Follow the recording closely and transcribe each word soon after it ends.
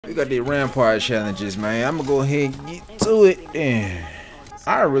We got the Rampart challenges, man. I'm gonna go ahead and get to it. Damn.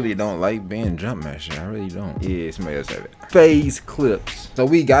 I really don't like being jump master. I really don't. Yeah, somebody else have it. Phase clips. So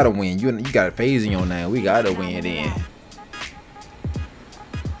we gotta win. You got a phase in your name. We gotta win then.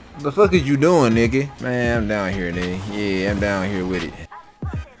 What the fuck is you doing, nigga? Man, I'm down here, nigga. Yeah, I'm down here with it.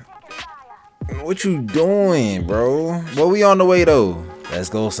 What you doing, bro? Well, we on the way though. Let's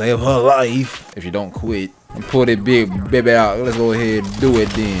go save her life. If you don't quit and pull that big baby out, let's go ahead and do it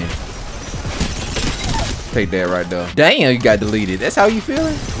then. Take that right there. Damn, you got deleted. That's how you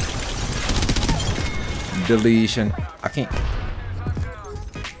feeling? Deletion. I can't.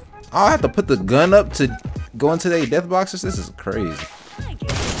 I have to put the gun up to go into their death boxes. This is crazy.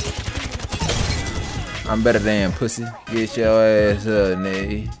 I'm better than pussy. Get your ass up,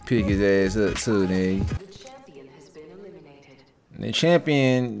 nigga. Pick his ass up too, nigga. The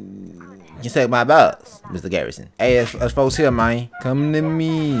champion can take my box, Mr. Garrison. Hey, us folks here, man. Come to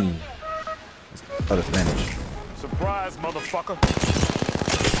me. Oh, the Spanish. Surprise, motherfucker.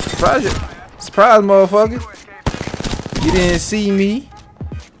 Surprise you. Surprise, motherfucker. You didn't see me.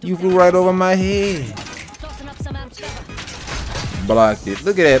 You flew right over my head. Blocked it.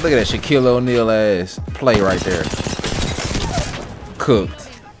 Look at that. Look at that Shaquille O'Neal ass play right there. Cooked.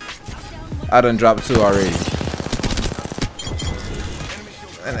 I done dropped 2 already.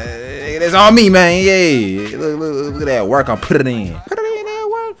 It's on me, man. Yeah. Look at that work. I'm putting it in. Put it in that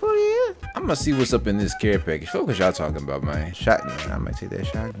work for you. I'm gonna see what's up in this care package. What y'all talking about, man? Shotgun. I might take that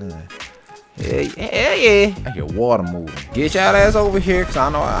shotgun. Yeah. I hear water moving. Get y'all ass over here, cause I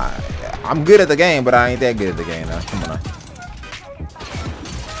know I'm good at the game, but I ain't that good at the game now. Come on now.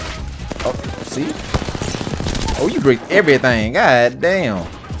 Oh, see? Oh, you break everything. God damn.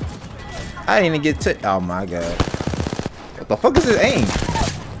 I didn't even get to. Oh my god. What the fuck is this aim?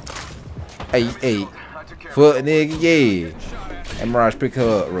 Hey. Foot nigga, yeah. Hey, Mirage, pick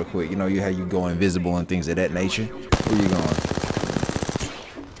her up real quick. You know how you go invisible and things of that nature. Where you going?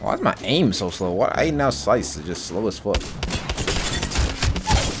 Why is my aim so slow? Why I ain't now slice is just slow as fuck.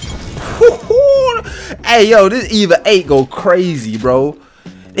 Hey yo, this Eva 8 go crazy, bro.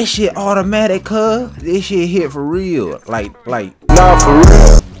 This shit automatic, cuz. This shit hit for real. Like, Nah, for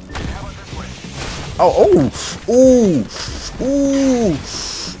real.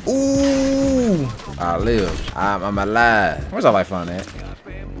 Ooh. I live. I'm alive. Where's our lifeline at?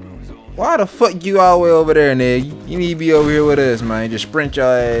 Why the fuck you all the way over there, nigga? You need to be over here with us, man. Just sprint your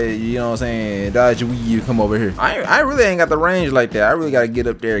ass, you know what I'm saying? Dodge your weave, come over here. I really ain't got the range like that. I really gotta get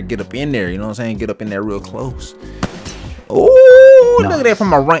up there, get up in there, you know what I'm saying? Get up in there real close. Ooh, nice. Look at that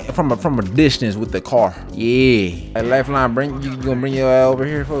from a distance with the car. Yeah. Hey, lifeline, you gonna bring your ass over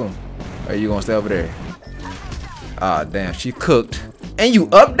here, fool? Or you gonna stay over there? Ah, damn, she cooked. And you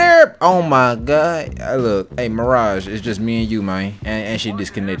up there? Oh my god. Look, hey, Mirage, it's just me and you, man. And she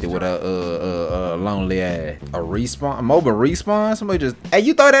disconnected with a lonely ass. A respawn? A mobile respawn? Somebody just, hey,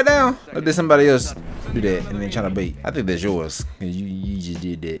 you throw that down? Or did somebody else do that and then trying to bait? I think that's yours. You just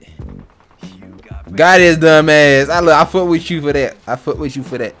did that. Got his dumb ass. I fuck with you for that. I fuck with you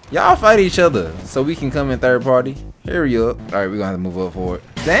for that. Y'all fight each other so we can come in third party. Hurry up. Alright, we're gonna have to move up for it.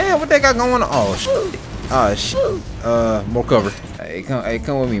 Damn, what they got going on? Oh shit. Oh shit. More cover. Hey,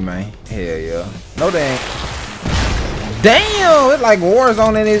 come with me, man. Hell yeah. No they ain't. Damn, it's like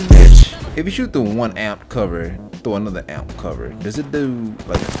Warzone in this bitch. If you shoot through 1 amp cover, through another amp cover, does it do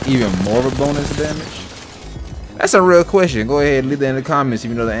like even more of a bonus damage? That's a real question. Go ahead and leave that in the comments if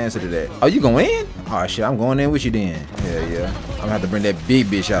you know the answer to that. Oh, you going in? Oh shit, I'm going in with you then. Hell yeah. I'm gonna have to bring that big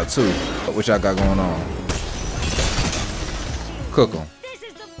bitch out too. What y'all got going on? Cook 'em.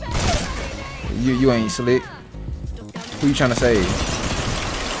 You ain't slick. Who you trying to save?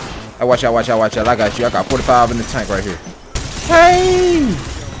 Hey, watch out. I got you. I got 45 in the tank right here. Hey!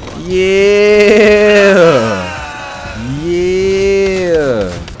 Yeah!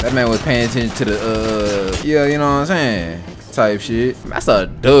 That man was paying attention to the, yeah, you know what I'm saying? Type shit. That's a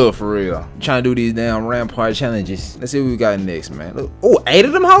dub for real. I'm trying to do these damn Rampart challenges. Let's see what we got next, man. Look. Oh, 8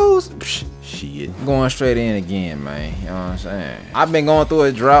 of them hoes? Psh, shit. I'm going straight in again, man. You know what I'm saying? I've been going through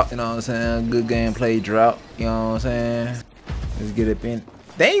a drought, you know what I'm saying? Good gameplay drought, you know what I'm saying? Let's get up in.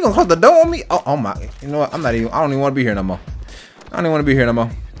 They ain't gonna close the door on me? Oh my. You know what? I don't even want to be here no more.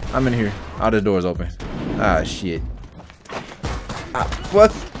 I'm in here. All the doors open. Ah, shit. Ah,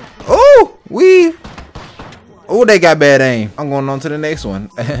 fuck. Oh, oh, they got bad aim. I'm going on to the next one.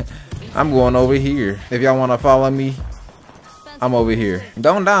 I'm going over here. If y'all want to follow me, I'm over here.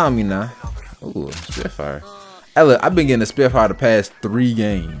 Don't down me now. Ooh, Spitfire. Hey, look, I've been getting a Spitfire the past 3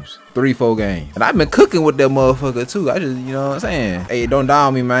 games. 3-4 games. And I've been cooking with that motherfucker too. I just, you know what I'm saying? Hey, don't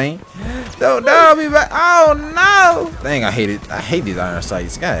down me, man. Don't down me, man. Oh, no. Dang, I hate it. I hate these iron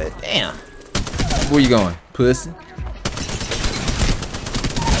sights. God damn. Where you going? Pussy.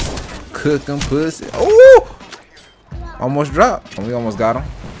 Cooking pussy. Ooh. Almost dropped. We almost got him.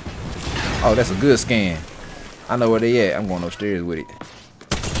 Oh, that's a good scan. I know where they at. I'm going upstairs with it.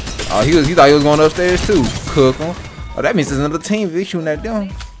 Oh, he thought he was going upstairs too. Cook him. Oh, that means there's another team if they shooting at them.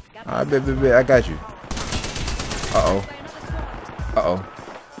 Alright, bet, I got you. Uh-oh. Uh-oh.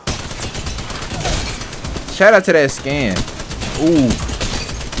 Shout out to that scan. Ooh.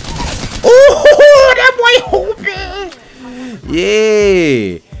 Ooh, that boy hooping.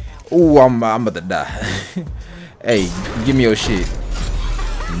 Yeah. Ooh, I'm about to die. Hey, give me your shit.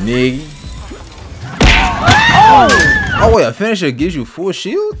 Nigga. Oh, wait, a finisher gives you full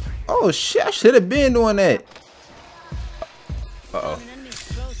shield? Oh, shit, I should have been doing that. Uh-oh.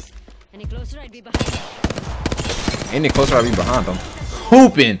 Any closer, I'd be behind them.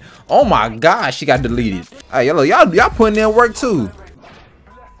 Hooping. Oh, my gosh, she got deleted. Hey, y'all putting in work, too.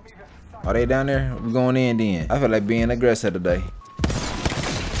 Are they down there? We going in then. I feel like being aggressive today.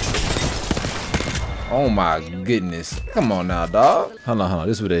 Oh, my goodness. Come on now, dog. Hold on.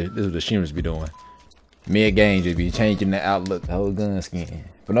 This is what the streamers be doing. Mid-game just be changing the outlook, the whole gun skin.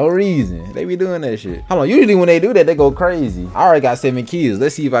 For no reason. They be doing that shit. Hold on, usually when they do that, they go crazy. I already got 7 kills.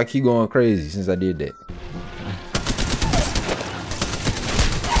 Let's see if I keep going crazy since I did that.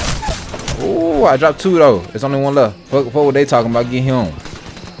 Ooh, I dropped 2 though. There's only 1 left. Fuck what they talking about, get him.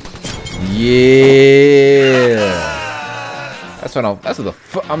 Yeah. That's what the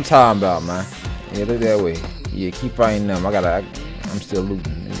fuck I'm talking about, man. Yeah, look that way. Yeah, keep fighting them. I'm still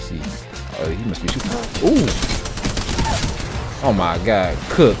looting. Let me see. Oh, he must be shooting. Ooh. Oh my god.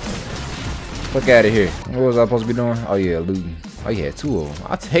 Cook. Fuck out of here. What was I supposed to be doing? Oh yeah, looting. Oh yeah, 2 of them.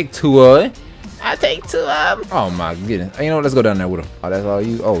 I'll take 2 of it. I'll take 2 of them. Oh my goodness. You know what? Let's go down there with them. Oh, that's all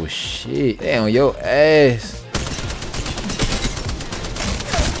you? Oh shit. Damn, your ass.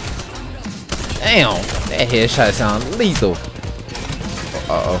 Damn. That headshot sounds lethal.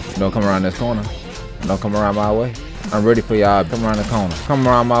 Uh-oh. Don't come around this corner. Don't come around my way. I'm ready for y'all. Come around the corner. Come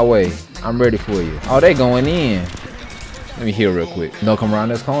around my way. I'm ready for you. Oh, they going in. Let me heal real quick. Don't come around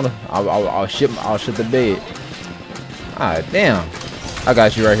this corner. I'll shit the bed. Ah, damn. I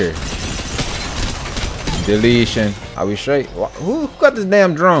got you right here. Deletion. Are we straight? Who got this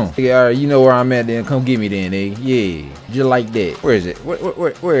damn drone? Yeah, all right, you know where I'm at then. Come get me then, nigga. Yeah, just like that. Where is it?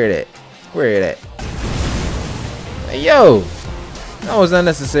 Where it at? Where it at? Hey, yo. That was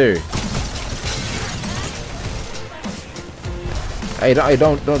unnecessary. Hey,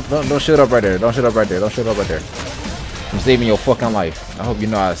 don't shut up right there. Don't shut up right there. Don't shut up right there. I'm saving your fucking life. I hope you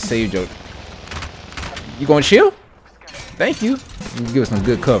know I saved your. You gonna chill? Thank you. You give us some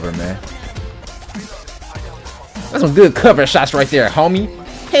good cover, man. That's some good cover shots right there, homie.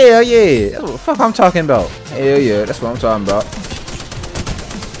 Hell yeah. That's what the fuck I'm talking about. Hell yeah. That's what I'm talking about.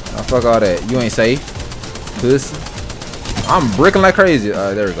 Oh, fuck all that. You ain't safe. Pussy. I'm bricking like crazy.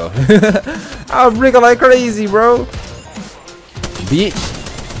 There we go. I'm bricking like crazy, bro. Bitch.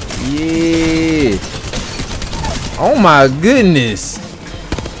 Yeah. Oh my goodness.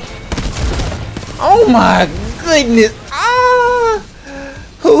 Oh my goodness. Ah.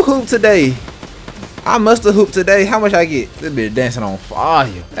 Who hooped today? I must have hooped today. How much I get? This bitch dancing on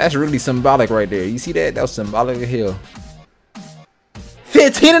fire. That's really symbolic right there. You see that? That was symbolic of hell.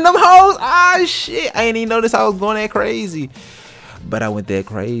 15 of them hoes? Ah, shit. I ain't even notice I was going that crazy. But I went that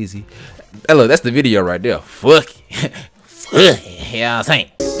crazy. Hey, look, that's the video right there. Fuck it. Fuck it. Yeah, I'm saying.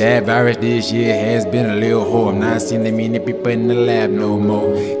 That virus this year has been a little whore. I'm not seeing that many people in the lab no more.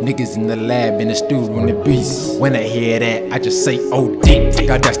 Niggas in the lab, in the studio, on the beast. When I hear that, I just say, oh, dick.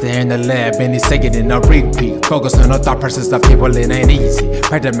 Got Dustin in the lab, and he's saying it in a repeat. Focus on the thought process of people, it ain't easy.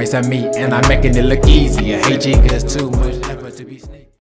 Pressure makes a me, and I'm making it look easy. I hate you, cause too much.